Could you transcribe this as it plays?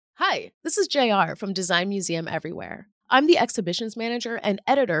Hi, this is JR from Design Museum Everywhere. I'm the exhibitions manager and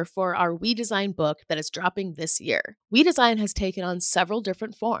editor for our We Design book that is dropping this year. We Design has taken on several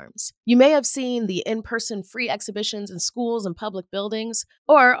different forms. You may have seen the in-person free exhibitions in schools and public buildings,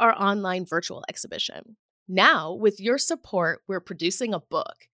 or our online virtual exhibition. Now, with your support, we're producing a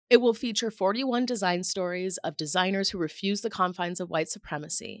book. It will feature 41 design stories of designers who refuse the confines of white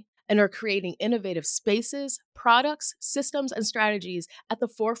supremacy and are creating innovative spaces, products, systems, and strategies at the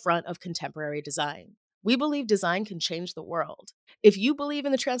forefront of contemporary design. We believe design can change the world. If you believe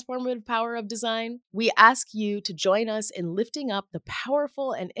in the transformative power of design, we ask you to join us in lifting up the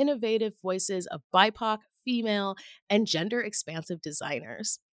powerful and innovative voices of BIPOC, female, and gender-expansive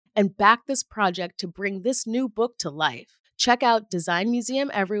designers, and back this project to bring this new book to life. Check out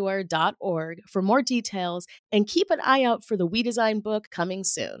designmuseumeverywhere.org for more details and keep an eye out for the We Design book coming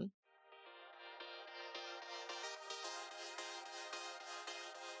soon.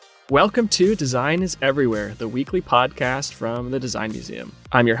 Welcome to Design is Everywhere, the weekly podcast from the Design Museum.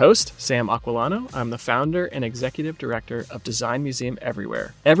 I'm your host, Sam Aquilano. I'm the founder and executive director of Design Museum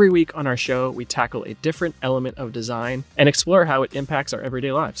Everywhere. Every week on our show, we tackle a different element of design and explore how it impacts our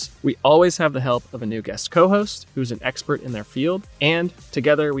everyday lives. We always have the help of a new guest co-host who's an expert in their field, and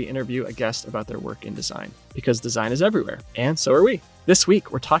together we interview a guest about their work in design. Because design is everywhere, and so are we. This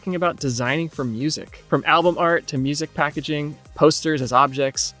week, we're talking about designing for music. From album art to music packaging, posters as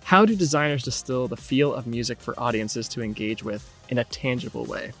objects, how do designers distill the feel of music for audiences to engage with in a tangible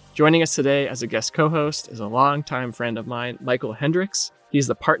way? Joining us today as a guest co-host is a longtime friend of mine, Michael Hendricks. He's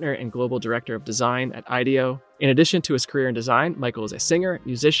the partner and global director of design at IDEO. In addition to his career in design, Michael is a singer,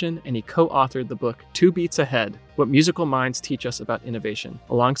 musician, and he co-authored the book 2 Beats Ahead: What Musical Minds Teach Us About Innovation,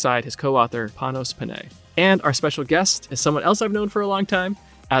 alongside his co-author, Panos Panay. And our special guest is someone else I've known for a long time,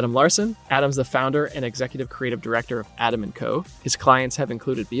 Adam Larson. Adam's the founder and executive creative director of Adam & Co. His clients have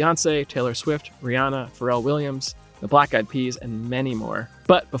included Beyonce, Taylor Swift, Rihanna, Pharrell Williams, the Black Eyed Peas, and many more.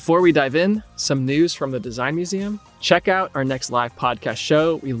 But before we dive in, some news from the Design Museum. Check out our next live podcast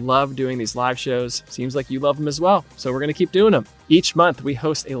show. We love doing these live shows. Seems like you love them as well, so we're going to keep doing them. Each month, we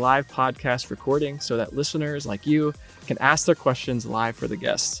host a live podcast recording so that listeners like you can ask their questions live for the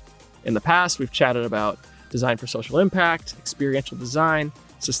guests. In the past, we've chatted about design for social impact, experiential design,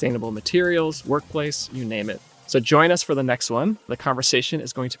 sustainable materials, workplace, you name it. So join us for the next one. The conversation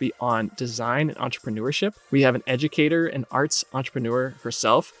is going to be on design and entrepreneurship. We have an educator and arts entrepreneur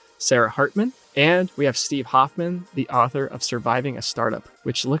herself, Sarah Hartman, and we have Steve Hoffman, the author of Surviving a Startup,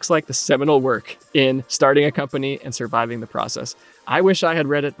 which looks like the seminal work in starting a company and surviving the process. I wish I had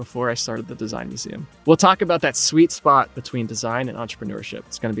read it before I started the Design Museum. We'll talk about that sweet spot between design and entrepreneurship.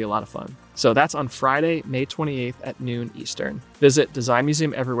 It's going to be a lot of fun. So that's on Friday, May 28th at noon Eastern. Visit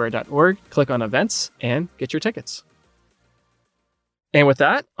designmuseumeverywhere.org, click on events, and get your tickets. And with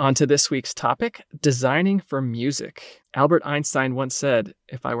that, on to this week's topic, designing for music. Albert Einstein once said,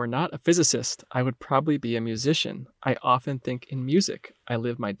 "If I were not a physicist, I would probably be a musician. I often think in music. I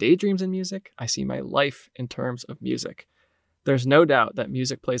live my daydreams in music. I see my life in terms of music." There's no doubt that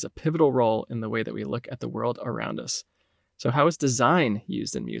music plays a pivotal role in the way that we look at the world around us. So how is design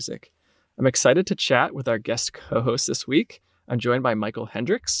used in music? I'm excited to chat with our guest co-host this week. I'm joined by Michael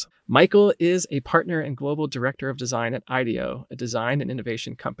Hendricks. Michael is a partner and global director of design at IDEO, a design and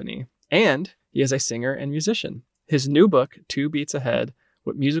innovation company, and he is a singer and musician. His new book, 2 Beats Ahead: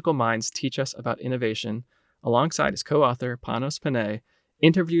 What Musical Minds Teach Us About Innovation, alongside his co-author, Panos Panay,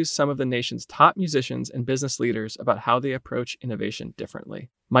 interviews some of the nation's top musicians and business leaders about how they approach innovation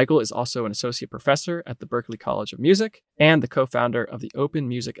differently. Michael is also an associate professor at the Berklee College of Music and the co-founder of the Open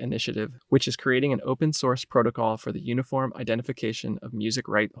Music Initiative, which is creating an open source protocol for the uniform identification of music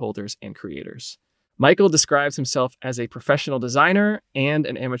right holders and creators. Michael describes himself as a professional designer and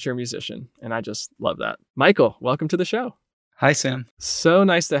an amateur musician, and I just love that. Michael, welcome to the show. Hi, Sam. So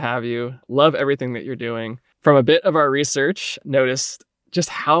nice to have you. Love everything that you're doing. From a bit of our research, noticed just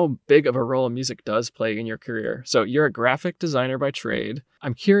how big of a role music does play in your career. So you're a graphic designer by trade.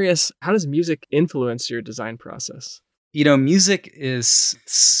 I'm curious, how does music influence your design process? You know, music is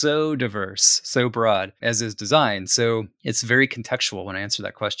so diverse, so broad, as is design. So it's very contextual when I answer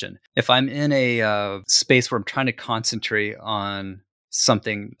that question. If I'm in a space where I'm trying to concentrate on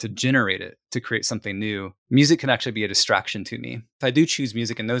something to generate it, to create something new, music can actually be a distraction to me. If I do choose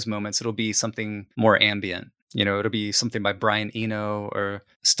music in those moments, it'll be something more ambient. You know, it'll be something by Brian Eno or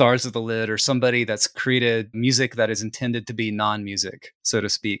Stars of the Lid or somebody that's created music that is intended to be non-music, so to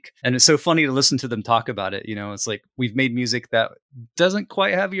speak. And it's so funny to listen to them talk about it. You know, it's like we've made music that doesn't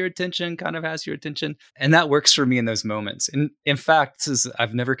quite have your attention, kind of has your attention. And that works for me in those moments. And in fact,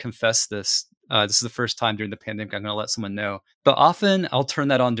 I've never confessed this This is the first time during the pandemic I'm going to let someone know. But often I'll turn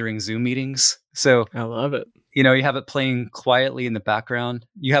that on during Zoom meetings. So I love it. you have it playing quietly in the background.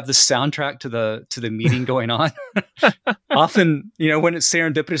 You have the soundtrack to the meeting going on. Often, when it's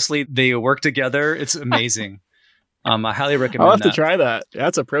serendipitously they work together, it's amazing. I highly recommend I'll have that. to try that.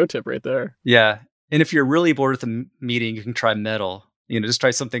 That's a pro tip right there. Yeah. And if you're really bored with the meeting, you can try metal. Just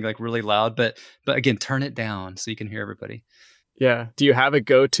try something like really loud, but again, turn it down so you can hear everybody. Yeah. Do you have a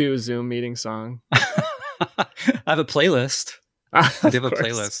go-to Zoom meeting song? I have a playlist. I do have a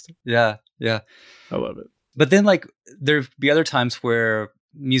playlist. Yeah. I love it. But then there'd be other times where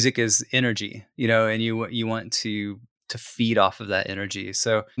music is energy, and you want to feed off of that energy.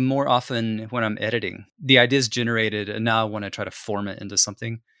 So more often when I'm editing, the idea is generated and now I want to try to form it into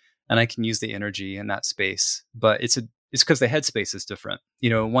something, and I can use the energy in that space. But it's because the headspace is different.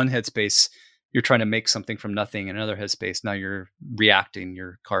 One headspace, you're trying to make something from nothing. In another headspace, now you're reacting,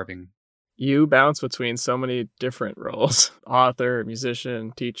 you're carving. You bounce between so many different roles: author,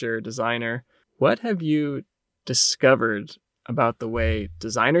 musician, teacher, designer. What have you discovered about the way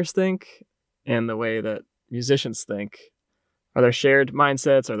designers think and the way that musicians think? Are there shared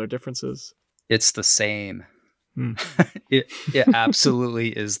mindsets? Are there differences? It's the same. It absolutely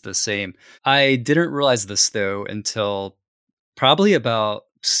is the same. I didn't realize this though until probably about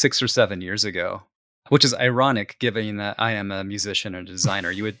 6 or 7 years ago, which is ironic given that I am a musician and a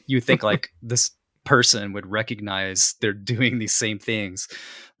designer. You would think this person would recognize they're doing these same things,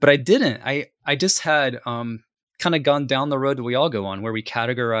 but I didn't. I just had kind of gone down the road that we all go on, where we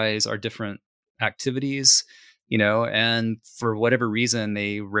categorize our different activities, and for whatever reason,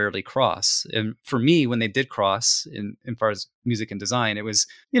 they rarely cross. And for me, when they did cross in far as music and design, it was,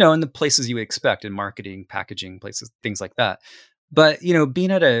 in the places you would expect, in marketing, packaging, places, things like that. But,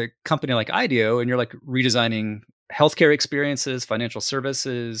 being at a company like IDEO and you're redesigning healthcare experiences, financial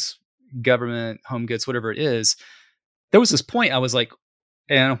services, government, home goods, whatever it is, there was this point I was like,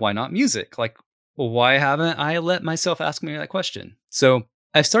 and why not music? Why haven't I let myself ask me that question? So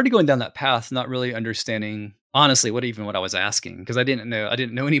I started going down that path, not really understanding honestly what I was asking, because I didn't know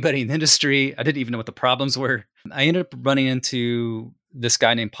anybody in the industry. I didn't even know what the problems were. I ended up running into this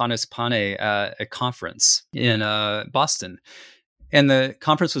guy named Panos Panay at a conference in Boston. And the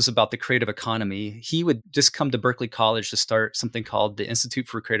conference was about the creative economy. He would just come to Berkeley College to start something called the Institute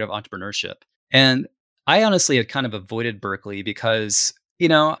for Creative Entrepreneurship. And I honestly had kind of avoided Berkeley because,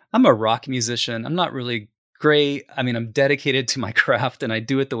 I'm a rock musician. I'm not really great. I mean, I'm dedicated to my craft and I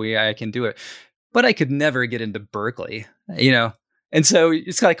do it the way I can do it. But I could never get into Berkeley, And so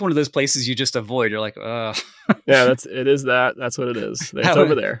it's one of those places you just avoid. You're like, oh. Yeah, that's what it is. It's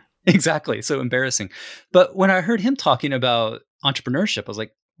over there. Exactly. So embarrassing. But when I heard him talking about entrepreneurship, I was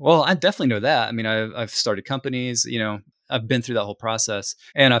like, well, I definitely know that. I mean, I've started companies, I've been through that whole process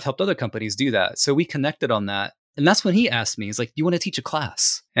and I've helped other companies do that. So we connected on that. And that's when he asked me, he's like, do you want to teach a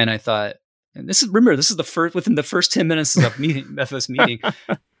class? And I thought, and this is within the first 10 minutes of this meeting.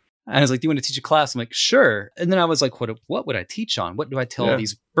 And I was like, do you want to teach a class? I'm like, sure. And then I was like, what would I teach on? What do I tell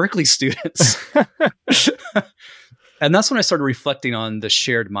these Berkeley students? And that's when I started reflecting on the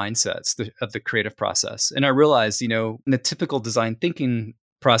shared mindsets of the creative process. And I realized, in the typical design thinking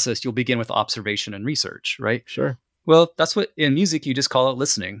process, you'll begin with observation and research, right? Sure. Well, that's what in music, you just call it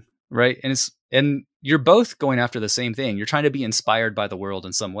listening, right? And you're both going after the same thing. You're trying to be inspired by the world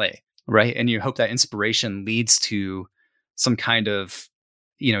in some way, right? And you hope that inspiration leads to some kind of,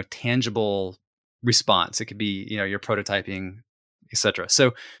 tangible response. It could be, you're prototyping, etc.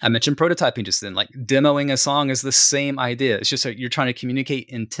 So I mentioned prototyping just then, demoing a song is the same idea. It's just you're trying to communicate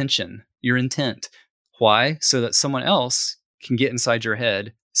intention, your intent. Why? So that someone else can get inside your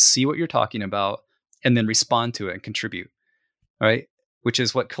head, see what you're talking about, and then respond to it and contribute, right? Which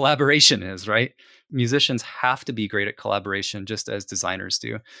is what collaboration is, right? Musicians have to be great at collaboration, just as designers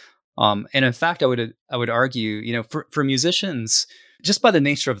do. And in fact, I would argue, for musicians, just by the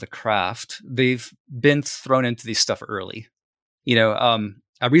nature of the craft, they've been thrown into this stuff early.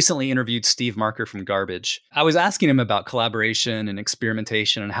 I recently interviewed Steve Marker from Garbage. I was asking him about collaboration and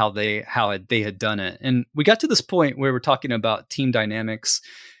experimentation and how they had done it. And we got to this point where we're talking about team dynamics.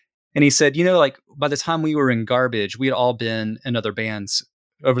 And he said, by the time we were in Garbage, we had all been in other bands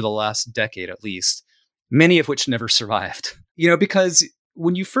over the last decade at least, many of which never survived. Because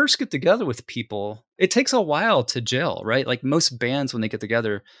when you first get together with people, it takes a while to gel, right? Most bands, when they get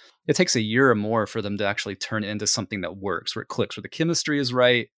together, it takes a year or more for them to actually turn into something that works, where it clicks, where the chemistry is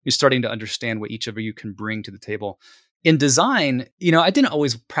right. You're starting to understand what each of you can bring to the table. In design, I didn't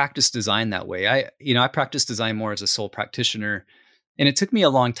always practice design that way. I practiced design more as a sole practitioner. And it took me a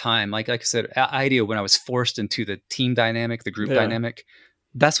long time. Like I said, at IDEO, when I was forced into the team dynamic, the group dynamic,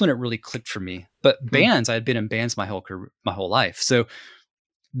 that's when it really clicked for me. But bands, I had been in bands my whole life. So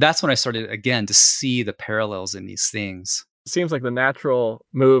that's when I started again to see the parallels in these things. Seems like the natural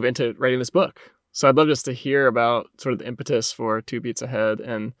move into writing this book. So I'd love just to hear about sort of the impetus for Two Beats Ahead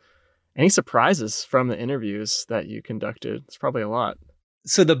and any surprises from the interviews that you conducted. It's probably a lot.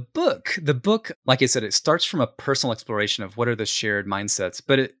 So the book, like I said, it starts from a personal exploration of what are the shared mindsets,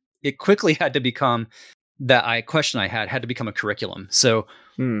 but it quickly had to become question I had to become a curriculum. So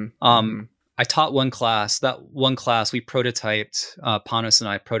I taught one class. That one class we prototyped, Panos and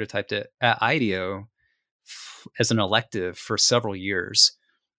I prototyped it at IDEO as an elective for several years.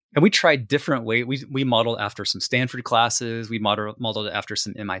 And we tried different ways. We modeled after some Stanford classes. We modeled it after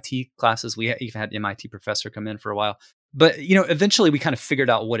some MIT classes. We even had an MIT professor come in for a while. But, eventually we kind of figured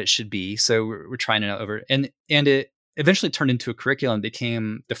out what it should be. So we're trying it over. And it eventually turned into a curriculum,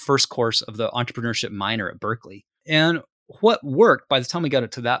 became the first course of the entrepreneurship minor at Berkeley. And what worked by the time we got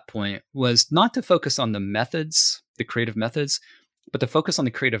it to that point was not to focus on the methods, the creative methods, but to focus on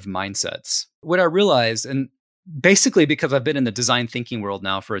the creative mindsets. What I realized, and basically because I've been in the design thinking world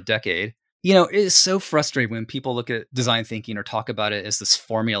now for a decade, it is so frustrating when people look at design thinking or talk about it as this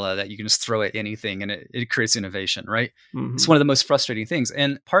formula that you can just throw at anything and it creates innovation, right? Mm-hmm. It's one of the most frustrating things.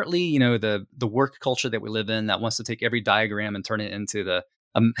 And partly, the work culture that we live in that wants to take every diagram and turn it into the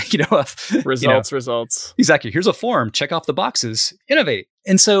results. Exactly. Here's a form, check off the boxes, innovate.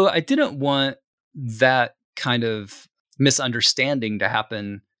 And so I didn't want that kind of misunderstanding to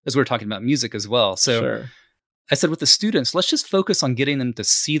happen as we were talking about music as well. So sure. I said with the students, let's just focus on getting them to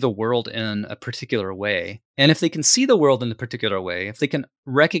see the world in a particular way. And if they can see the world in a particular way, if they can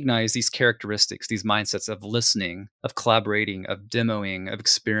recognize these characteristics, these mindsets of listening, of collaborating, of demoing, of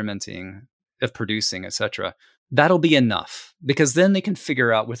experimenting, of producing, etc., that'll be enough, because then they can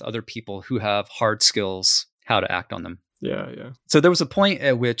figure out with other people who have hard skills how to act on them. Yeah. So there was a point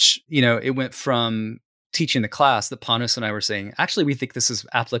at which, it went from teaching the class that Panos and I were saying, actually, we think this is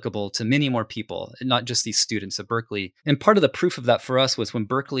applicable to many more people, and not just these students at Berkeley. And part of the proof of that for us was when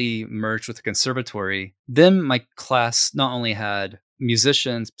Berkeley merged with the conservatory, then my class not only had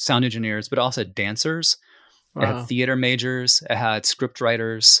musicians, sound engineers, but also had dancers. Wow. It had theater majors, it had script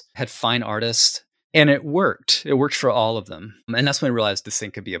writers, had fine artists, and it worked. It worked for all of them. And that's when I realized this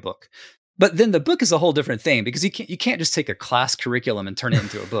thing could be a book. But then the book is a whole different thing, because you can't just take a class curriculum and turn it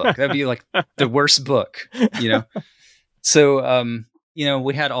into a book. That'd be like the worst book, So,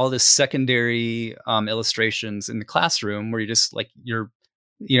 we had all this secondary illustrations in the classroom where you're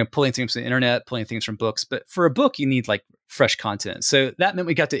pulling things from the internet, pulling things from books. But for a book, you need like fresh content. So that meant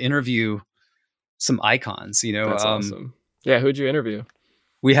we got to interview some icons. That's awesome. Yeah, who'd you interview?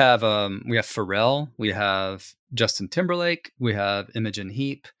 We have Pharrell, we have Justin Timberlake, we have Imogen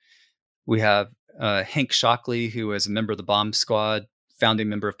Heap. We have Hank Shockley, who was a member of the Bomb Squad, founding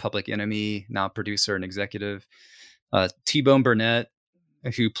member of Public Enemy, now producer and executive. T-Bone Burnett,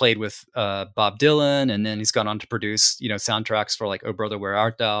 who played with Bob Dylan, and then he's gone on to produce, soundtracks for like Oh Brother, Where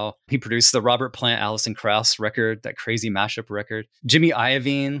Art Thou? He produced the Robert Plant, Alison Krauss record, that crazy mashup record. Jimmy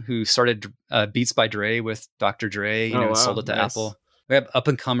Iovine, who started Beats by Dre with Dr. Dre, sold it to Apple. We have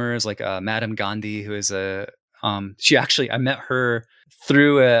up-and-comers like Madam Gandhi, who is I met her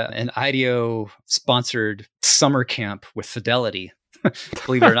through an IDEO-sponsored summer camp with Fidelity,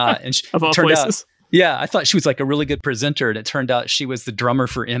 believe it or not. And of all places? Yeah, I thought she was like a really good presenter, and it turned out she was the drummer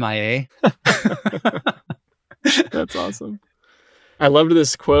for MIA. That's awesome. I loved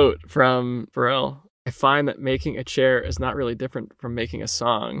this quote from Pharrell. I find that making a chair is not really different from making a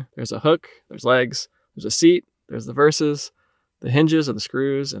song. There's a hook, there's legs, there's a seat, there's the verses. The hinges are the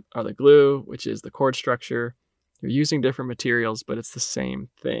screws and are the glue, which is the chord structure. You're using different materials, but it's the same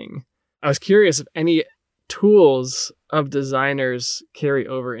thing. I was curious if any tools of designers carry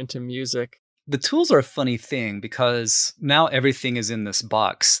over into music. The tools are a funny thing because now everything is in this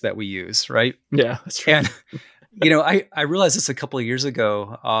box that we use, right? Yeah, that's true. And, I realized this a couple of years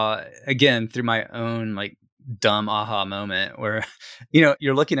ago, again, through my own like dumb aha moment where,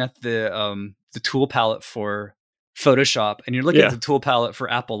 you're looking at the tool palette for Photoshop and you're looking at the tool palette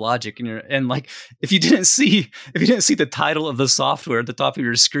for Apple Logic and like if you didn't see the title of the software at the top of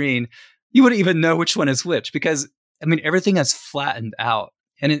your screen, you wouldn't even know which one is which, because everything has flattened out.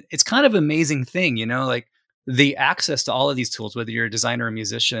 And it's kind of an amazing thing, like the access to all of these tools, whether you're a designer or a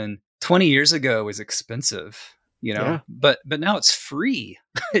musician, 20 years ago was expensive, but now it's free.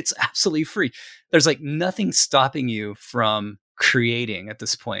 It's absolutely free. There's like nothing stopping you from creating at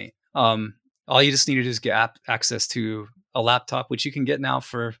this point. All you just need to do is get access to a laptop, which you can get now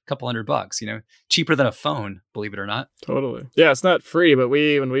for a couple $100, cheaper than a phone, believe it or not. Totally. Yeah, it's not free, but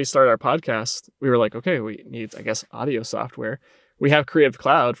when we started our podcast, we were like, okay, we need, I guess, audio software. we have Creative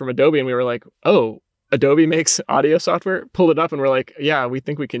Cloud from Adobe, and we were like, oh, Adobe makes audio software. Pulled it up and we're like, yeah, we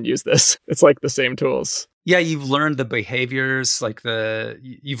think we can use this. It's like the same tools. Yeah, you've learned the behaviors,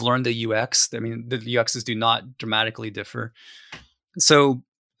 you've learned the UX. I mean, the UXs do not dramatically differ. So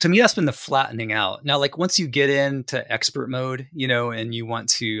to me, that's been the flattening out. Now, like once you get into expert mode, and you want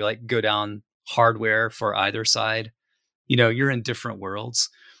to like go down hardware for either side, you're in different worlds.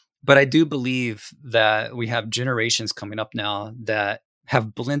 But I do believe that we have generations coming up now that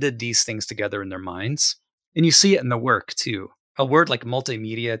have blended these things together in their minds. And you see it in the work too. A word like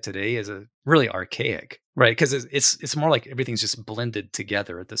multimedia today is a really archaic, right? Because it's more like everything's just blended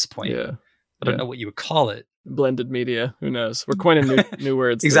together at this point. Yeah. I don't know what you would call it. Blended media. Who knows? We're coining new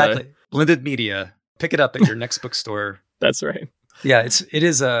words. Exactly. Today. Blended media. Pick it up at your next bookstore. That's right. Yeah, it's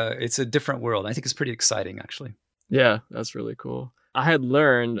a different world. I think it's pretty exciting, actually. Yeah, that's really cool. I had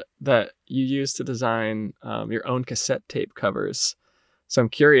learned that you used to design your own cassette tape covers. So I'm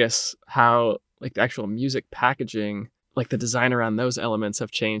curious how like the actual music packaging, like the design around those elements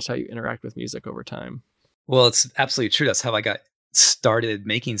have changed how you interact with music over time. Well, it's absolutely true. That's how I got started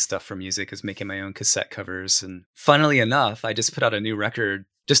making stuff for music, is making my own cassette covers. And funnily enough, I just put out a new record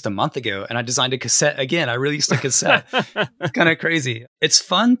just a month ago and I designed a cassette again. I released a cassette. Kind of crazy. It's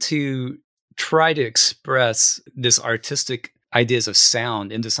fun to try to express this artistic ideas of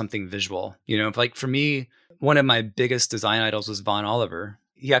sound into something visual. Like for me, one of my biggest design idols was Von Oliver.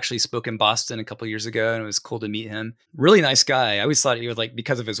 He actually spoke in Boston a couple of years ago, and it was cool to meet him. Really nice guy. I always thought he would, like,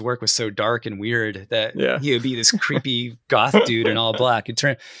 because of his work was so dark and weird, that he would be this creepy goth dude in all black. It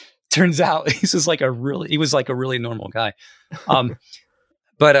turns out he was like a really normal guy.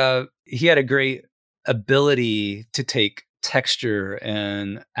 But he had a great ability to take texture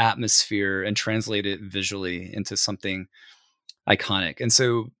and atmosphere and translate it visually into something iconic. And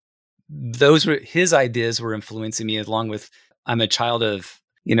so his ideas were influencing me, along with, I'm a child of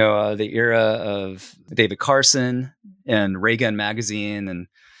the era of David Carson and Reagan magazine and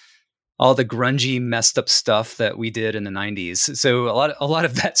all the grungy, messed up stuff that we did in the 90s. So a lot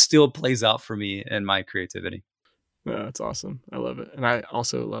of that still plays out for me in my creativity. Oh, that's awesome. I love it. And I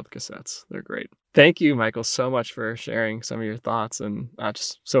also love cassettes. They're great. Thank you, Michael, so much for sharing some of your thoughts. And I'm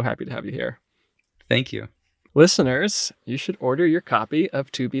just so happy to have you here. Thank you. Listeners, you should order your copy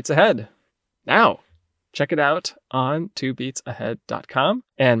of 2 Beats Ahead now. Check it out on 2beatsahead.com.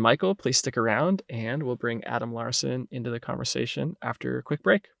 And Michael, please stick around and we'll bring Adam Larson into the conversation after a quick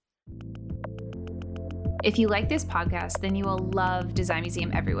break. If you like this podcast, then you will love Design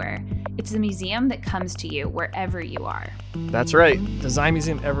Museum Everywhere. It's a museum that comes to you wherever you are. That's right. Design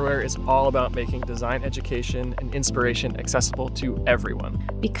Museum Everywhere is all about making design education and inspiration accessible to everyone.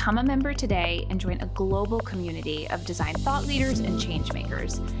 Become a member today and join a global community of design thought leaders and change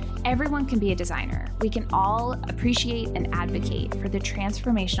makers. Everyone can be a designer. We can all appreciate and advocate for the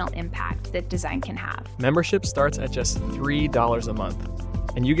transformational impact that design can have. Membership starts at just $3 a month,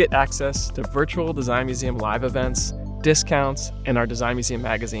 and you get access to virtual Design Museum live events, discounts, and our Design Museum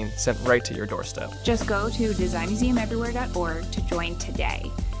magazine sent right to your doorstep. Just go to designmuseumeverywhere.org to join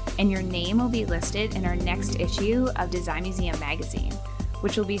today, and your name will be listed in our next issue of Design Museum magazine,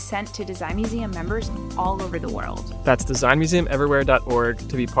 which will be sent to Design Museum members all over the world. That's designmuseumeverywhere.org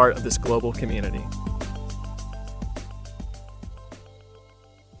to be part of this global community.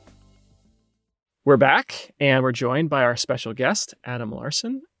 We're back, and we're joined by our special guest, Adam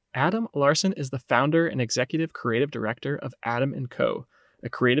Larson. Adam Larson is the founder and executive creative director of Adam & Co., a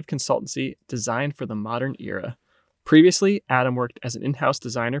creative consultancy designed for the modern era. Previously, Adam worked as an in-house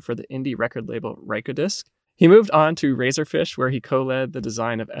designer for the indie record label Rykodisc. He moved on to Razorfish, where he co-led the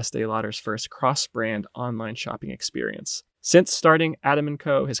design of Estee Lauder's first cross-brand online shopping experience. Since starting Adam &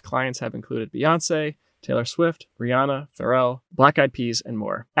 Co., his clients have included Beyoncé, Taylor Swift, Rihanna, Pharrell, Black Eyed Peas, and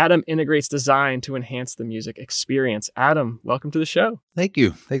more. Adam integrates design to enhance the music experience. Adam, welcome to the show. Thank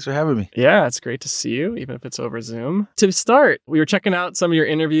you. Thanks for having me. Yeah, it's great to see you, even if it's over Zoom. To start, we were checking out some of your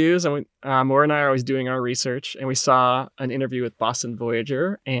interviews, and Maura and I are always doing our research, and we saw an interview with Boston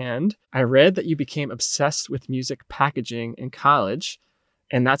Voyager, and I read that you became obsessed with music packaging in college.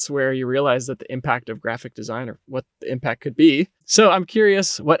 And that's where you realize that the impact of graphic design, or what the impact could be. So I'm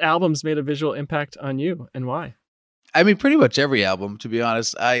curious, what albums made a visual impact on you and why? I mean, pretty much every album, to be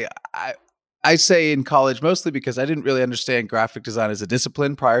honest. I say in college, mostly because I didn't really understand graphic design as a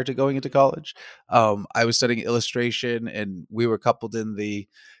discipline prior to going into college. I was studying illustration, and we were coupled in the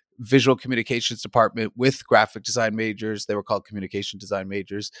visual communications department with graphic design majors. They were called communication design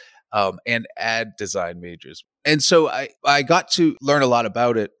majors, and ad design majors. And so I got to learn a lot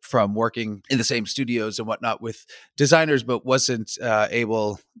about it from working in the same studios and whatnot with designers, but wasn't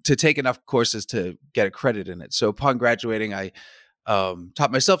able to take enough courses to get a credit in it. So upon graduating, I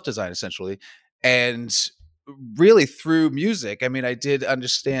taught myself design essentially. And really through music, I mean, I did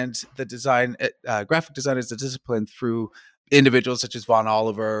understand the design, graphic design as a discipline through individuals such as Von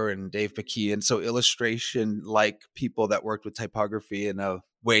Oliver and Dave McKeon. So illustration, like people that worked with typography in a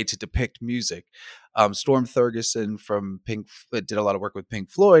way to depict music. Storm Thurgeson from did a lot of work with Pink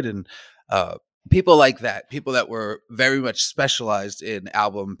Floyd, and people like that, people that were very much specialized in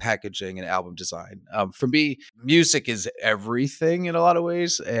album packaging and album design. For me, music is everything in a lot of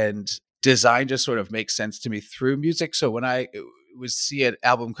ways, and design just sort of makes sense to me through music. So when I would see an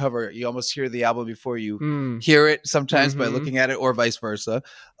album cover, you almost hear the album before you hear it sometimes by looking at it, or vice versa.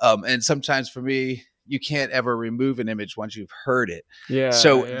 And sometimes for me, you can't ever remove an image once you've heard it.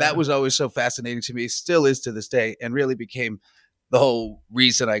 So that was always so fascinating to me, still is to this day, and really became the whole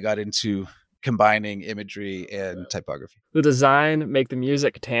reason I got into combining imagery and typography. The design make the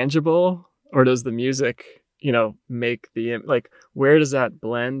music tangible, or does the music, make where does that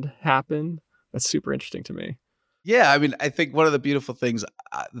blend happen? That's super interesting to me. Yeah, I mean, I think one of the beautiful things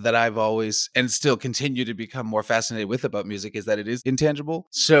that I've always and still continue to become more fascinated with about music is that it is intangible.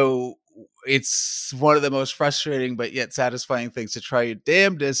 So it's one of the most frustrating but yet satisfying things to try your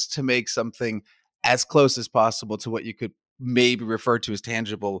damnedest to make something as close as possible to what you could maybe refer to as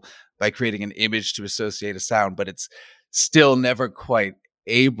tangible by creating an image to associate a sound, but it's still never quite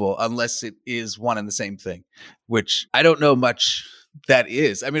able unless it is one and the same thing, which I don't know much that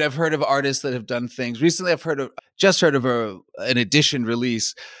is. I mean, I've heard of artists that have done things. Recently, I've just heard of an edition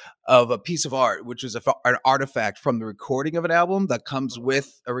release of a piece of art, which was an artifact from the recording of an album that comes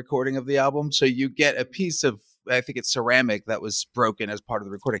with a recording of the album. So you get a piece of, I think it's ceramic that was broken as part of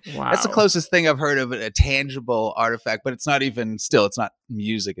the recording. Wow. That's the closest thing I've heard of a tangible artifact, but it's not it's not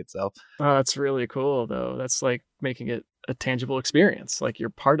music itself. Oh, that's really cool, though. That's like making it a tangible experience, like you're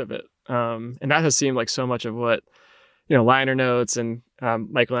part of it. And that has seemed like so much of what, liner notes and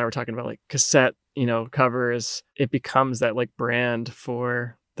Michael and I were talking about, like cassette, covers. It becomes that like brand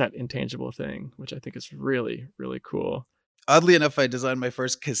for that intangible thing, which I think is really, really cool. Oddly enough, I designed my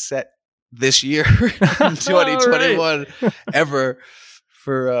first cassette this year in 2021 ever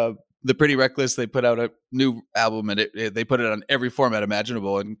for the Pretty Reckless. They put out a new album and they put it on every format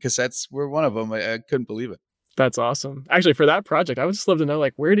imaginable, and cassettes were one of them. I couldn't believe it. That's awesome. Actually, for that project, I would just love to know,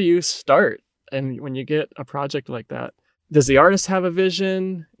 like, where do you start? And when you get a project like that, does the artist have a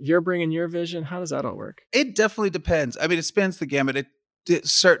vision? You're bringing your vision. How does that all work? It definitely depends. I mean, it spans the gamut. It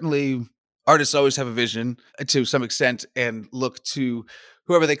certainly, artists always have a vision to some extent and look to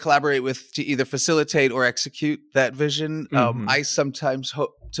whoever they collaborate with to either facilitate or execute that vision. I sometimes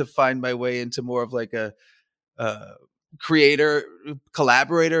hope to find my way into more of like a creator,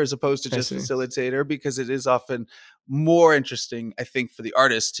 collaborator, as opposed to just facilitator, because it is often more interesting, I think, for the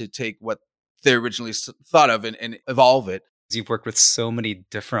artist to take what they originally thought of and evolve it. You've worked with so many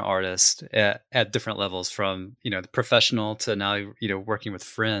different artists at different levels, from the professional to now working with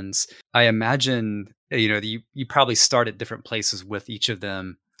friends. I imagine you probably start at different places with each of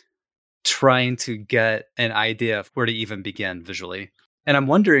them, trying to get an idea of where to even begin visually. And I'm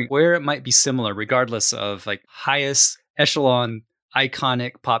wondering where it might be similar, regardless of like highest echelon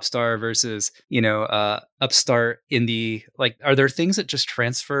iconic pop star versus upstart indie. Like, are there things that just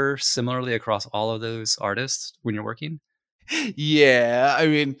transfer similarly across all of those artists when you're working? Yeah, I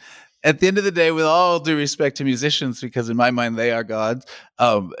mean, at the end of the day, with all due respect to musicians, because in my mind they are gods,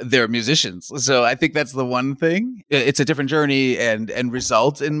 they're musicians. So I think that's the one thing. It's a different journey and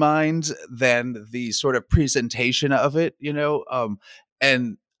result in mind than the sort of presentation of it,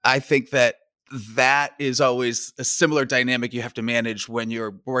 and I think that is always a similar dynamic you have to manage when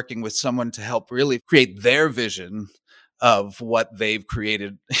you're working with someone to help really create their vision of what they've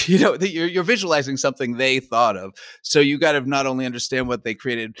created. You're visualizing something they thought of. So you got to not only understand what they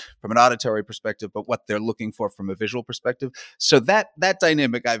created from an auditory perspective, but what they're looking for from a visual perspective. So that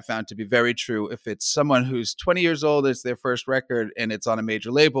dynamic I've found to be very true. If it's someone who's 20 years old, it's their first record and it's on a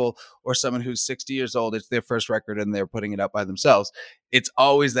major label, or someone who's 60 years old, it's their first record and they're putting it out by themselves. It's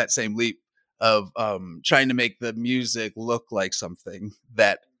always that same leap of trying to make the music look like something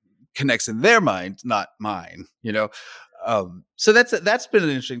that connects in their mind, not mine, So that's been an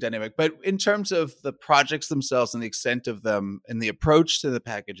interesting dynamic. But in terms of the projects themselves and the extent of them and the approach to the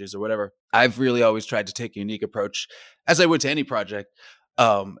packages or whatever, I've really always tried to take a unique approach, as I would to any project,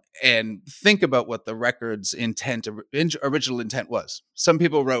 and think about what the record's original intent was. Some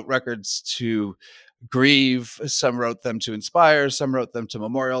people wrote records to grieve, some wrote them to inspire, some wrote them to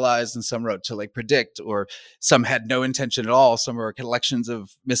memorialize, and some wrote to like predict, or some had no intention at all. Some were collections of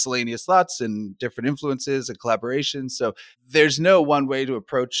miscellaneous thoughts and different influences and collaborations. So there's no one way to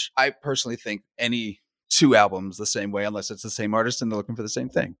approach, I personally think, any two albums the same way unless it's the same artist and they're looking for the same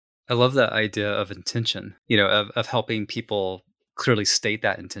thing. I love that idea of intention, of helping people clearly state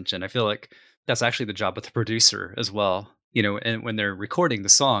that intention. I feel like that's actually the job of the producer as well, and when they're recording the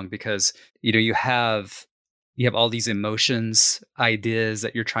song, because, you have all these emotions, ideas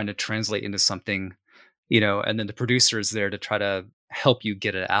that you're trying to translate into something, and then the producer is there to try to help you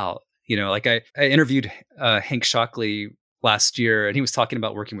get it out. Like I interviewed Hank Shockley last year, and he was talking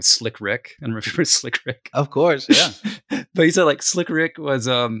about working with Slick Rick. And remember Slick Rick? Of course, yeah. But he said like Slick Rick was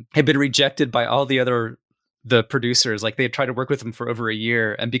had been rejected by all the producers. Like they had tried to work with him for over a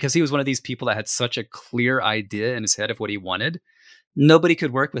year, and because he was one of these people that had such a clear idea in his head of what he wanted, nobody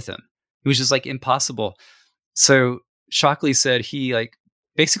could work with him. It was just like impossible. So Shockley said he like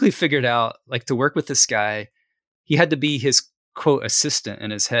basically figured out like to work with this guy, he had to be his quote assistant in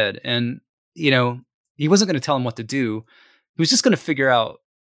his head. And, he wasn't going to tell him what to do. He was just going to figure out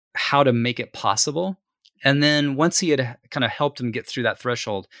how to make it possible. And then once he had kind of helped him get through that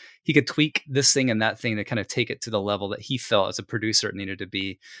threshold, he could tweak this thing and that thing to kind of take it to the level that he felt as a producer it needed to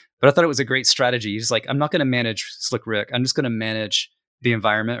be. But I thought it was a great strategy. He's like, I'm not going to manage Slick Rick. I'm just going to manage the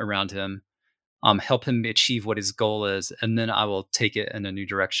environment around him, help him achieve what his goal is. And then I will take it in a new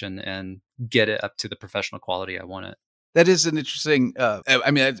direction and get it up to the professional quality I want it. That is an interesting,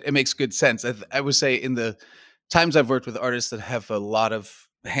 it makes good sense. I would say in the times I've worked with artists that have a lot of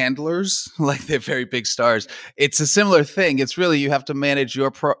handlers, like they're very big stars, it's a similar thing. It's really, you have to manage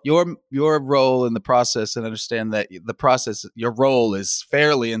your role in the process and understand that the process, your role is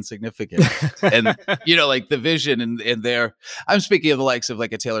fairly insignificant. And, like the vision and their, I'm speaking of the likes of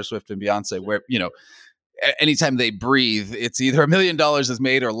like a Taylor Swift and Beyonce, where, anytime they breathe, it's either $1 million is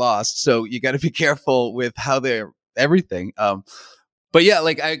made or lost. So you got to be careful with how they're everything. But yeah,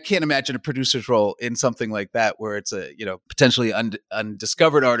 like I can't imagine a producer's role in something like that, where it's a, potentially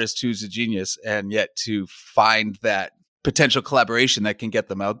undiscovered artist who's a genius, and yet to find that potential collaboration that can get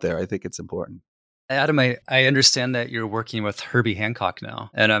them out there. I think it's important. Adam, I understand that you're working with Herbie Hancock now,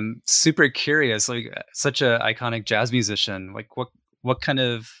 and I'm super curious, like such an iconic jazz musician, like what kind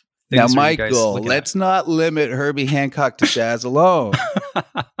of things now, are you guys Michael, looking let's not limit Herbie Hancock to jazz alone.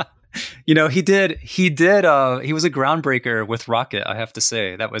 He was a groundbreaker with Rocket, I have to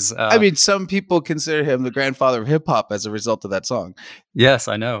say. That was some people consider him the grandfather of hip hop as a result of that song. Yes,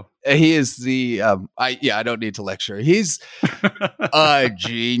 I know. He is the I don't need to lecture. He's a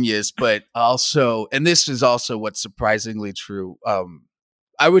genius, but also, and this is also what's surprisingly true.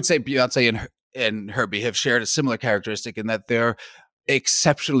 I would say Beyonce and Herbie have shared a similar characteristic in that they're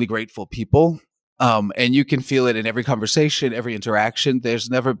exceptionally grateful people. And you can feel it in every conversation, every interaction. There's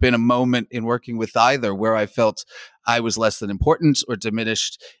never been a moment in working with either where I felt I was less than important or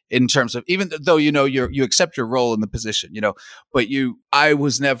diminished in terms of, even though, you accept your role in the position, but I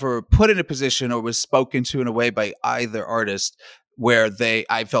was never put in a position or was spoken to in a way by either artist where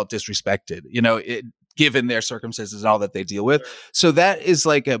I felt disrespected, given their circumstances and all that they deal with. So that is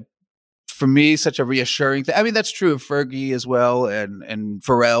like for me, such a reassuring thing. I mean, that's true of Fergie as well, and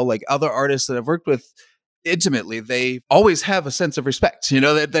Pharrell, like other artists that I've worked with intimately. They always have a sense of respect.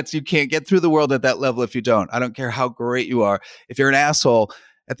 That you can't get through the world at that level if you don't. I don't care how great you are. If you're an asshole,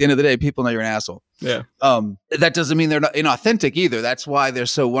 at the end of the day, people know you're an asshole. Yeah. That doesn't mean they're not inauthentic either. That's why they're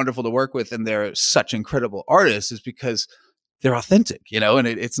so wonderful to work with, and they're such incredible artists, is because they're authentic, and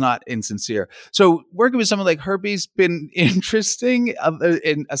it's not insincere. So working with someone like Herbie's been interesting,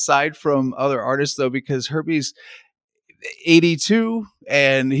 and aside from other artists though, because Herbie's 82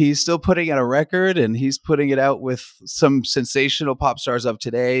 and he's still putting out a record, and he's putting it out with some sensational pop stars of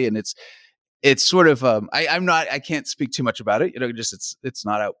today. And it's sort of, I can't speak too much about it, it's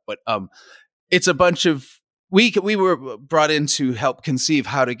not out, but it's a bunch of, we were brought in to help conceive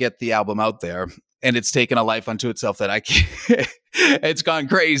how to get the album out there. And it's taken a life unto itself that I can't, it's gone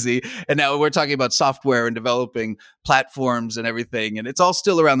crazy. And now we're talking about software and developing platforms and everything. And it's all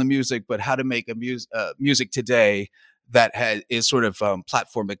still around the music, but how to make a music today that is sort of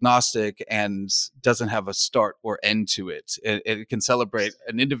platform agnostic and doesn't have a start or end to it. It can celebrate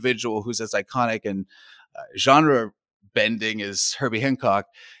an individual who's as iconic and genre bending as Herbie Hancock,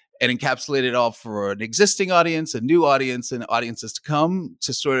 and encapsulate it all for an existing audience, a new audience, and audiences to come,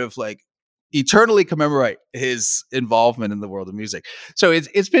 to sort of like eternally commemorate his involvement in the world of music. So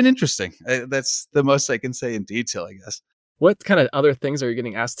it's been interesting. That's the most I can say in detail, I guess. What kind of other things are you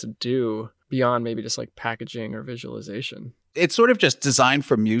getting asked to do beyond maybe just like packaging or visualization? It's sort of just designed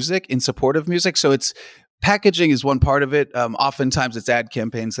for music, in support of music. So it's packaging is one part of it. Oftentimes it's ad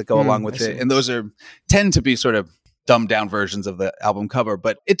campaigns that go along with it. And those tend to be sort of dumbed down versions of the album cover,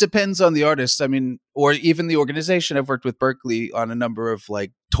 but it depends on the artist. I mean, or even the organization. I've worked with Berklee on a number of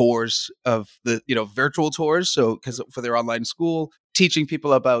like tours of the, virtual tours. So, because for their online school, teaching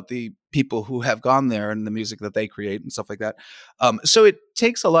people about the people who have gone there and the music that they create and stuff like that. So it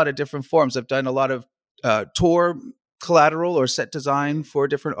takes a lot of different forms. I've done a lot of tour collateral or set design for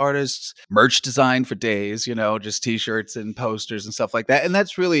different artists, merch design for days, just t-shirts and posters and stuff like that. And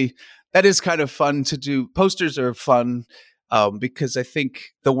that is kind of fun to do. Posters are fun because I think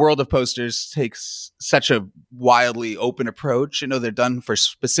the world of posters takes such a wildly open approach. They're done for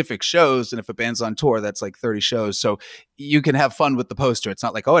specific shows. And if a band's on tour, that's like 30 shows. So you can have fun with the poster. It's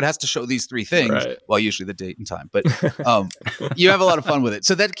not like, it has to show these 3 things. Right. Well, usually the date and time, but you have a lot of fun with it.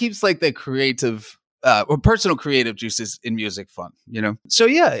 So that keeps like the creative or personal creative juices in music fun, So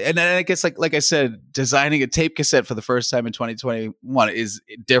yeah, and I guess like I said, designing a tape cassette for the first time in 2021 is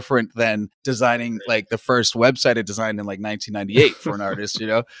different than designing like the first website I designed in like 1998 for an artist,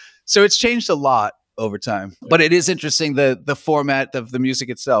 So it's changed a lot over time. But it is interesting the format of the music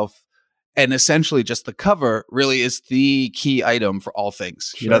itself. And essentially just the cover really is the key item for all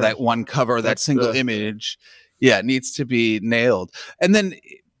things. Sure. That one cover, that single image, needs to be nailed. And then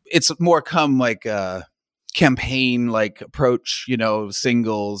it's more come like a campaign like approach,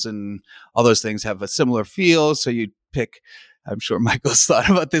 singles and all those things have a similar feel. So you pick, I'm sure Michael's thought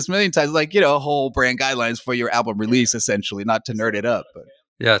about this a million times, like, whole brand guidelines for your album release, essentially, not to nerd it up. But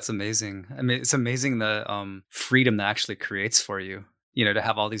yeah, it's amazing. I mean, it's amazing the freedom that actually creates for you, to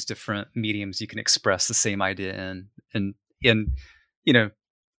have all these different mediums you can express the same idea in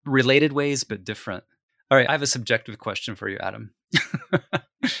related ways, but different. All right, I have a subjective question for you, Adam.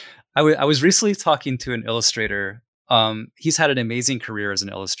 I was recently talking to an illustrator. He's had an amazing career as an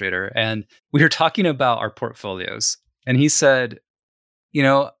illustrator, and we were talking about our portfolios. And he said,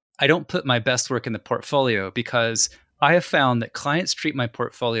 I don't put my best work in the portfolio because I have found that clients treat my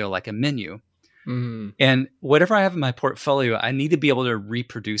portfolio like a menu. Mm-hmm. And whatever I have in my portfolio, I need to be able to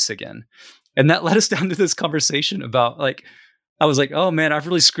reproduce again. And that led us down to this conversation about I was like, oh man, I've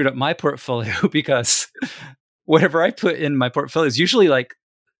really screwed up my portfolio because whatever I put in my portfolio is usually like,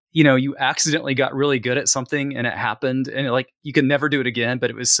 you accidentally got really good at something and it happened and you can never do it again, but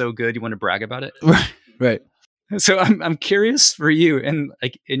it was so good you want to brag about it. Right. So I'm curious for you and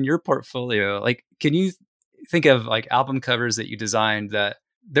in your portfolio, can you think of album covers that you designed that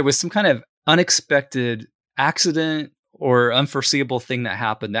there was some kind of unexpected accident or unforeseeable thing that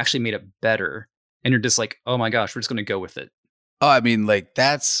happened that actually made it better? And you're just like, oh my gosh, we're just going to go with it. Oh, I mean,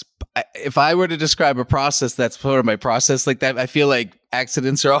 if I were to describe a process, that's part of my process like that. I feel like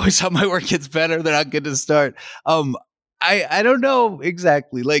accidents are always how my work gets better. They're not good to start. I don't know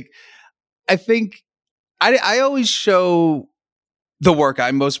exactly. I think I always show the work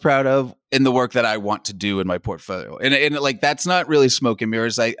I'm most proud of and the work that I want to do in my portfolio. And that's not really smoke and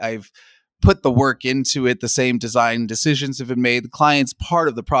mirrors. I've put the work into it. The same design decisions have been made. The client's part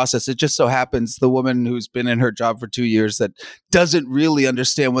of the process. It just so happens the woman who's been in her job for 2 years that doesn't really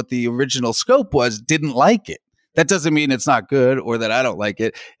understand what the original scope was, didn't like it. That doesn't mean it's not good or that I don't like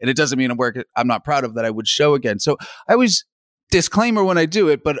it. And it doesn't mean a work I'm not proud of that I would show again. So I always disclaimer when I do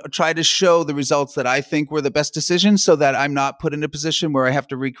it, but try to show the results that I think were the best decisions so that I'm not put in a position where I have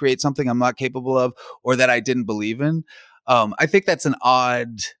to recreate something I'm not capable of or that I didn't believe in. I think that's an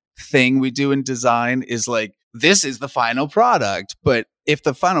odd thing we do in design is this is the final product. But if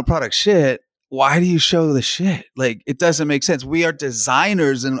the final product shit, why do you show the shit? It doesn't make sense. We are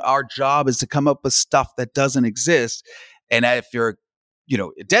designers and our job is to come up with stuff that doesn't exist. And if you're,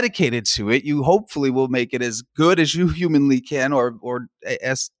 dedicated to it, you hopefully will make it as good as you humanly can or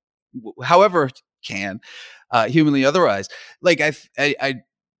as however can, humanly otherwise. The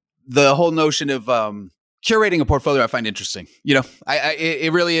whole notion of, curating a portfolio, I find interesting.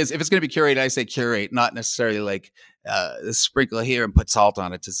 It really is. If it's going to be curated, I say curate, not necessarily sprinkle here and put salt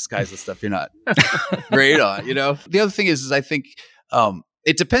on it to disguise the stuff you're not great on. The other thing is I think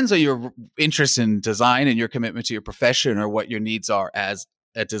it depends on your interest in design and your commitment to your profession or what your needs are as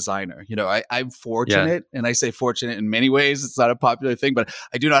a designer. I'm fortunate, and I say fortunate in many ways. It's not a popular thing, but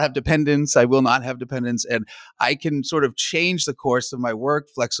I do not have dependents. I will not have dependents, and I can sort of change the course of my work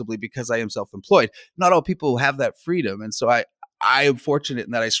flexibly because I am self-employed. Not all people have that freedom, and so I am fortunate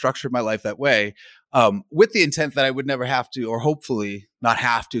in that I structured my life that way, with the intent that I would never have to, or hopefully not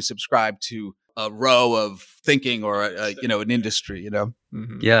have to, subscribe to a row of thinking or an industry.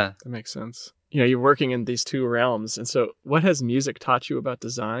 Mm-hmm. Yeah, that makes sense. You're working in these two realms. And so what has music taught you about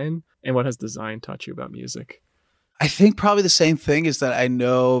design and what has design taught you about music? I think probably the same thing is that I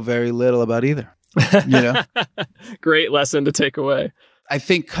know very little about either. Great lesson to take away. I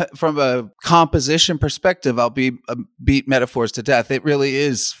think from a composition perspective, I'll beat metaphors to death. It really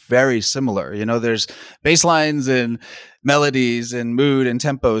is very similar. There's bass lines and melodies and mood and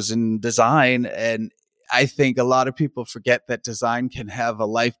tempos and design. And I think a lot of people forget that design can have a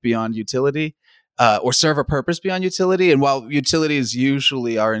life beyond utility. Or serve a purpose beyond utility. And while utility is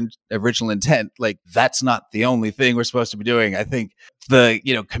usually our original intent, like that's not the only thing we're supposed to be doing. I think the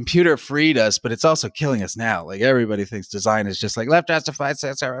computer freed us, but it's also killing us now. Like everybody thinks design is just like left justified,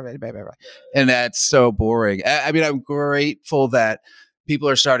 and that's so boring. I mean, I'm grateful that people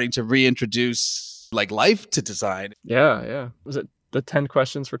are starting to reintroduce like life to design. Yeah. Was it the 10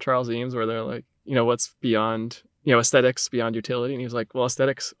 questions for Charles Eames where they're like, what's beyond aesthetics beyond utility? And he was like, well,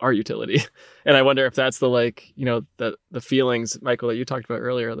 aesthetics are utility. And I wonder if that's the the feelings, Michael, that you talked about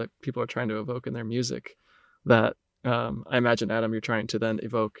earlier that people are trying to evoke in their music that I imagine, Adam, you're trying to then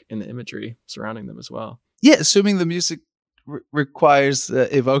evoke in the imagery surrounding them as well. Yeah, assuming the music requires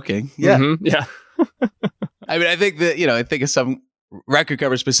evoking. Yeah. Mm-hmm. Yeah. I mean, I think that, I think of some record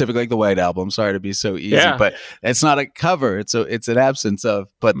cover specifically, like the White Album. Sorry to be so easy, but it's not a cover. It's an absence of,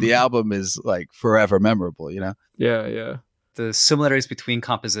 but the album is like forever memorable, Yeah. The similarities between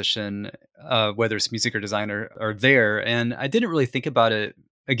composition, whether it's music or design, are there. And I didn't really think about it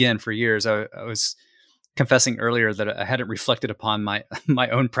again for years. I was confessing earlier that I hadn't reflected upon my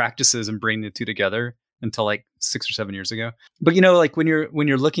own practices and bringing the two together until like 6 or 7 years ago. But like when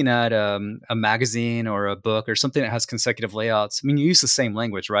you're looking at a magazine or a book or something that has consecutive layouts, I mean, you use the same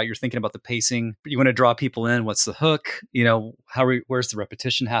language, right? You're thinking about the pacing. You want to draw people in. What's the hook? Where's the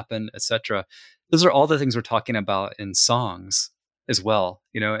repetition happen, etc. Those are all the things we're talking about in songs as well.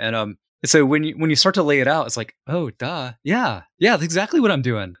 And so when you start to lay it out, it's like, oh, duh, yeah, that's exactly what I'm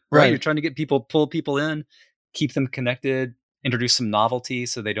doing. Right? You're trying to pull people in, keep them connected, introduce some novelty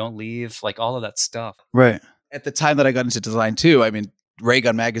so they don't leave, like all of that stuff. Right. At the time that I got into design too, I mean,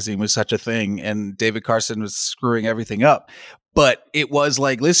 Raygun magazine was such a thing and David Carson was screwing everything up. But it was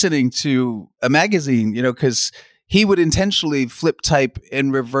like listening to a magazine, because he would intentionally flip type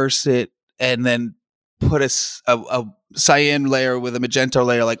and reverse it and then put a cyan layer with a magenta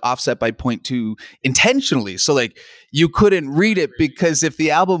layer like offset by 0.2 intentionally. So like you couldn't read it because if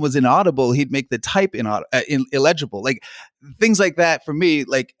the album was inaudible, he'd make the type illegible. Like things like that for me,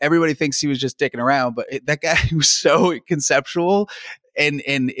 like everybody thinks he was just dicking around, but that guy was so conceptual and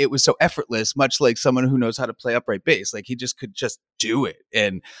it was so effortless, much like someone who knows how to play upright bass. Like he just could just do it.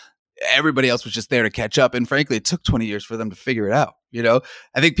 And everybody else was just there to catch up. And frankly, it took 20 years for them to figure it out.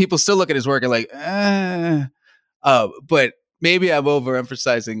 I think people still look at his work and like, but maybe I'm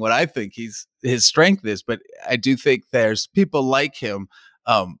overemphasizing what I think his strength is. But I do think there's people like him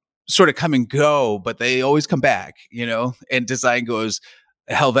sort of come and go, but they always come back, and design goes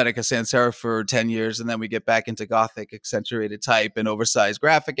Helvetica Sans Serif for 10 years. And then we get back into Gothic accentuated type and oversized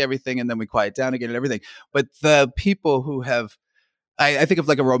graphic, everything. And then we quiet down again and everything. But the people who have, I think of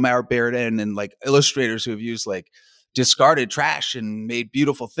like a Romare Bearden and like illustrators who have used like discarded trash and made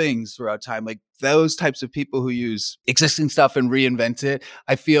beautiful things throughout time. Like those types of people who use existing stuff and reinvent it,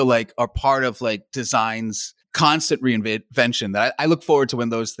 I feel like are part of like design's constant reinvention that I look forward to when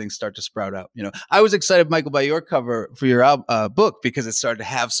those things start to sprout out. I was excited, Michael, by your cover for your book because it started to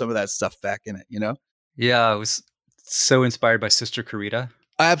have some of that stuff back in it, Yeah, I was so inspired by Sister Carita.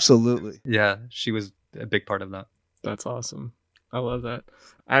 Absolutely. Yeah, she was a big part of that. That's awesome. I love that.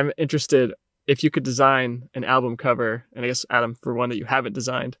 I'm interested, if you could design an album cover, and I guess, Adam, for one that you haven't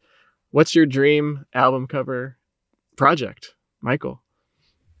designed, what's your dream album cover project, Michael?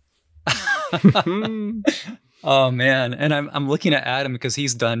 Oh man, and I'm looking at Adam because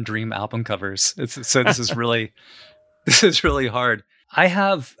he's done dream album covers. So this is really hard. I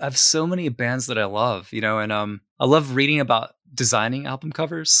have so many bands that I love, and I love reading about designing album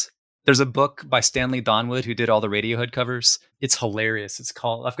covers. There's a book by Stanley Donwood who did all the Radiohead covers. It's hilarious.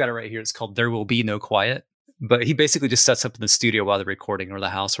 I've got it right here. It's called There Will Be No Quiet. But he basically just sets up in the studio while they're recording or the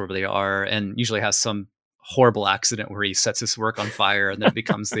house, wherever they are, and usually has some horrible accident where he sets his work on fire and then it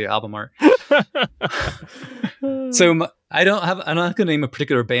becomes the album art. So I'm not going to name a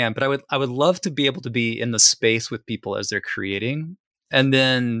particular band, but I would love to be able to be in the space with people as they're creating and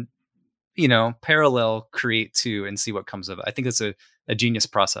then, parallel create too and see what comes of it. I think it's a genius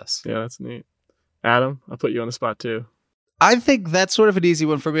process. Yeah, that's neat. Adam, I'll put you on the spot too. I think that's sort of an easy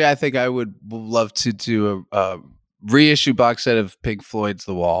one for me. I think I would love to do a reissue box set of Pink Floyd's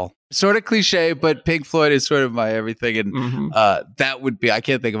The Wall. Sort of cliche, but Pink Floyd is sort of my everything. And that would be, I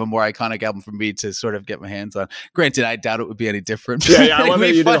can't think of a more iconic album for me to sort of get my hands on. Granted, I doubt it would be any different. Yeah, I love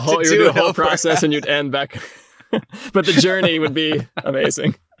that you do the whole process and you'd end back. But the journey would be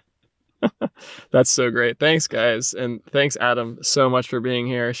amazing. That's so great. Thanks, guys. And thanks, Adam, so much for being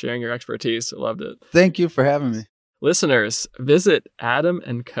here, sharing your expertise. I loved it. Thank you for having me. Listeners, visit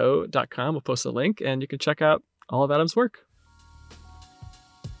adamandco.com. We'll post a link and you can check out all of Adam's work.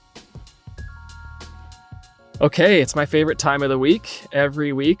 Okay, it's my favorite time of the week.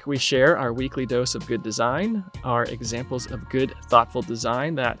 Every week we share our weekly dose of good design, our examples of good, thoughtful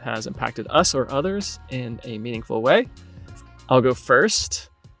design that has impacted us or others in a meaningful way. I'll go first.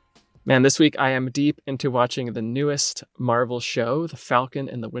 Man, this week I am deep into watching the newest Marvel show, The Falcon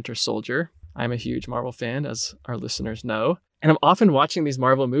and the Winter Soldier. I'm a huge Marvel fan, as our listeners know. And I'm often watching these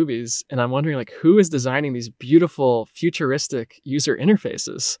Marvel movies and I'm wondering, like, who is designing these beautiful, futuristic user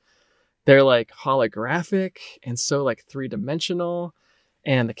interfaces? They're like holographic and so like three-dimensional,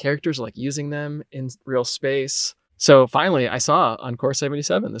 and the characters are like using them in real space. So finally, I saw on Core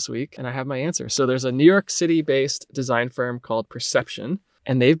 77 this week and I have my answer. So there's a New York City-based design firm called Perception,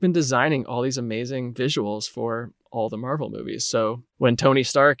 and they've been designing all these amazing visuals for all the Marvel movies. So when Tony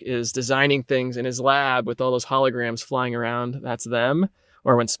Stark is designing things in his lab with all those holograms flying around, that's them.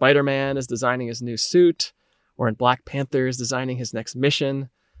 Or when Spider-Man is designing his new suit, or when Black Panther is designing his next mission,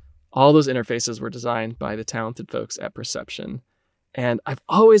 all those interfaces were designed by the talented folks at Perception. And I've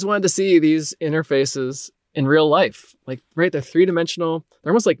always wanted to see these interfaces in real life. Like, right, they're three-dimensional.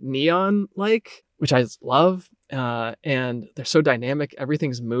 They're almost like neon-like, which I love. And they're so dynamic.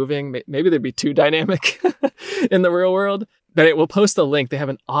 Everything's moving. Maybe they'd be too dynamic in the real world. But we'll post a link. They have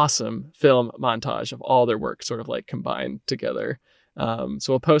an awesome film montage of all their work sort of like combined together. So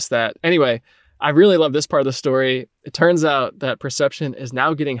we'll post that. Anyway, I really love this part of the story. It turns out that Perception is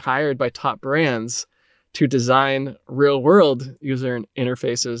now getting hired by top brands to design real-world user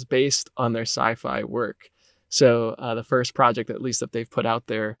interfaces based on their sci-fi work. So the first project, at least that they've put out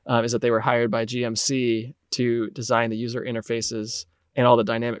there, is that they were hired by GMC to design the user interfaces and all the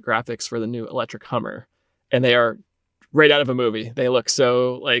dynamic graphics for the new electric Hummer. And they are right out of a movie. They look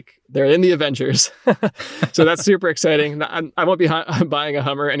so like they're in the Avengers. So that's super exciting. I won't be buying a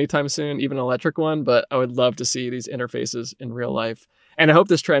Hummer anytime soon, even an electric one, but I would love to see these interfaces in real life. And I hope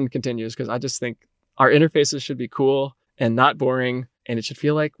this trend continues because I just think our interfaces should be cool and not boring, and it should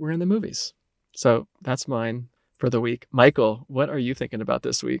feel like we're in the movies. So that's mine for the week. Michael, what are you thinking about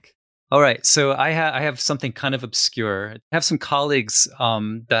this week? All right. So I have something kind of obscure. I have some colleagues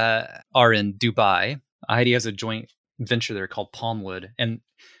that are in Dubai. Heidi has a joint venture there called Palmwood, and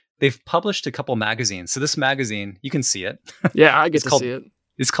they've published a couple magazines. So this magazine, you can see it. Yeah, I get to see it.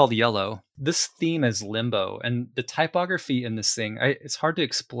 It's called Yellow. This theme is limbo, and the typography in this thing, it's hard to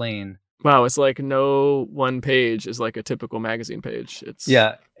explain. Wow, it's like no one page is like a typical magazine page.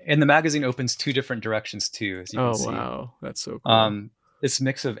 Yeah, and the magazine opens two different directions too, as you can see. Oh, wow. That's so cool. It's a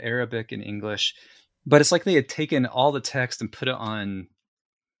mix of Arabic and English, but it's like they had taken all the text and put it on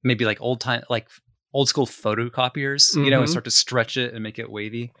maybe like old school photocopiers, and start to stretch it and make it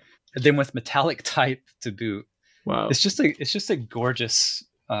wavy. And then with metallic type to boot. Wow. It's just a gorgeous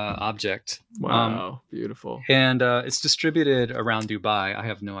object. Wow. Beautiful. And it's distributed around Dubai. I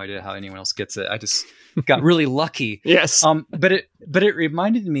have no idea how anyone else gets it. I just got really lucky. Yes. But it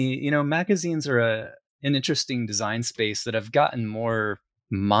reminded me, magazines are an interesting design space that have gotten more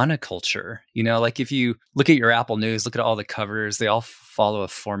monoculture. Like if you look at your Apple News, look at all the covers, they all follow a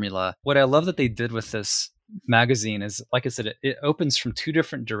formula. What I love that they did with this magazine is, like I said, it opens from two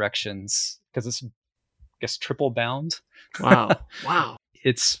different directions because it's, I guess, triple bound. Wow. Wow.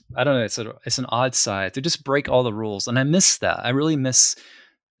 It's an odd size. They just break all the rules. And I miss that. I really miss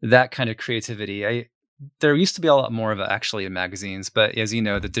that kind of creativity. There used to be a lot more of it actually in magazines, but as you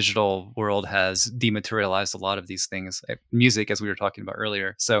know, the digital world has dematerialized a lot of these things, music, as we were talking about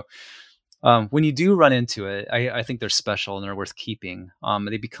earlier. So when you do run into it, I think they're special and they're worth keeping.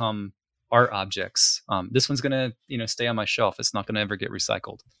 They become art objects. This one's going to, stay on my shelf. It's not going to ever get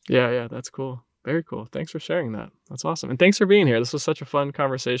recycled. Yeah, that's cool. Very cool. Thanks for sharing that. That's awesome. And thanks for being here. This was such a fun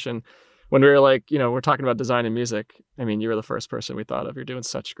conversation. When we were like, we're talking about design and music, I mean, you were the first person we thought of. You're doing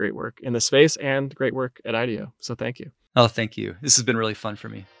such great work in the space and great work at IDEO. So thank you. Oh, thank you. This has been really fun for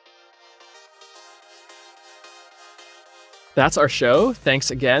me. That's our show.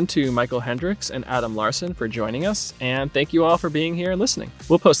 Thanks again to Michael Hendricks and Adam Larson for joining us. And thank you all for being here and listening.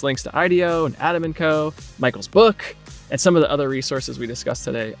 We'll post links to IDEO and Adam & Co., Michael's book, and some of the other resources we discussed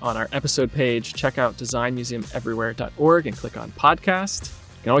today on our episode page. Check out designmuseumeverywhere.org and click on podcast.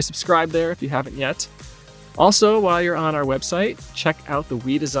 You can always subscribe there if you haven't yet. Also, while you're on our website, check out the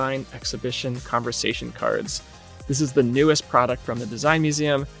We Design exhibition conversation cards. This is the newest product from the Design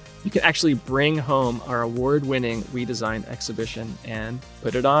Museum. You can actually bring home our award-winning We Design exhibition and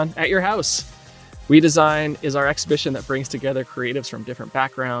put it on at your house. We Design is our exhibition that brings together creatives from different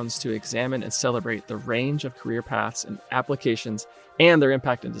backgrounds to examine and celebrate the range of career paths and applications and their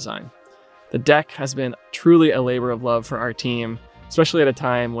impact in design. The deck has been truly a labor of love for our team, especially at a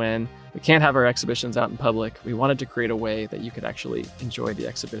time when we can't have our exhibitions out in public. We wanted to create a way that you could actually enjoy the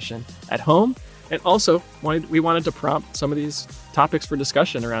exhibition at home. And also, we wanted to prompt some of these topics for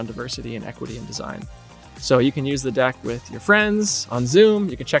discussion around diversity and equity in design. So you can use the deck with your friends on Zoom.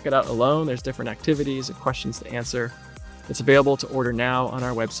 You can check it out alone. There's different activities and questions to answer. It's available to order now on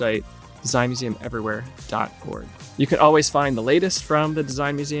our website, designmuseumeverywhere.org. You can always find the latest from the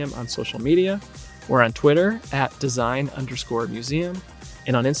Design Museum on social media. We're on Twitter at design_museum.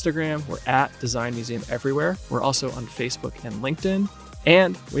 And on Instagram, we're at Design Museum Everywhere. We're also on Facebook and LinkedIn.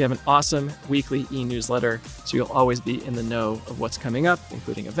 And we have an awesome weekly e-newsletter, so you'll always be in the know of what's coming up,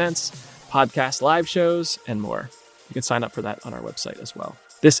 including events, podcast live shows, and more. You can sign up for that on our website as well.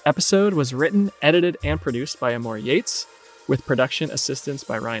 This episode was written, edited, and produced by Amor Yates, with production assistance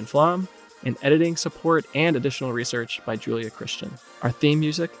by Ryan Flom, and editing support and additional research by Julia Christian. Our theme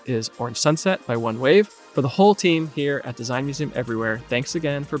music is Orange Sunset by One Wave. For the whole team here at Design Museum Everywhere, thanks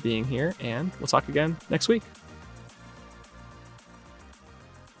again for being here, and we'll talk again next week.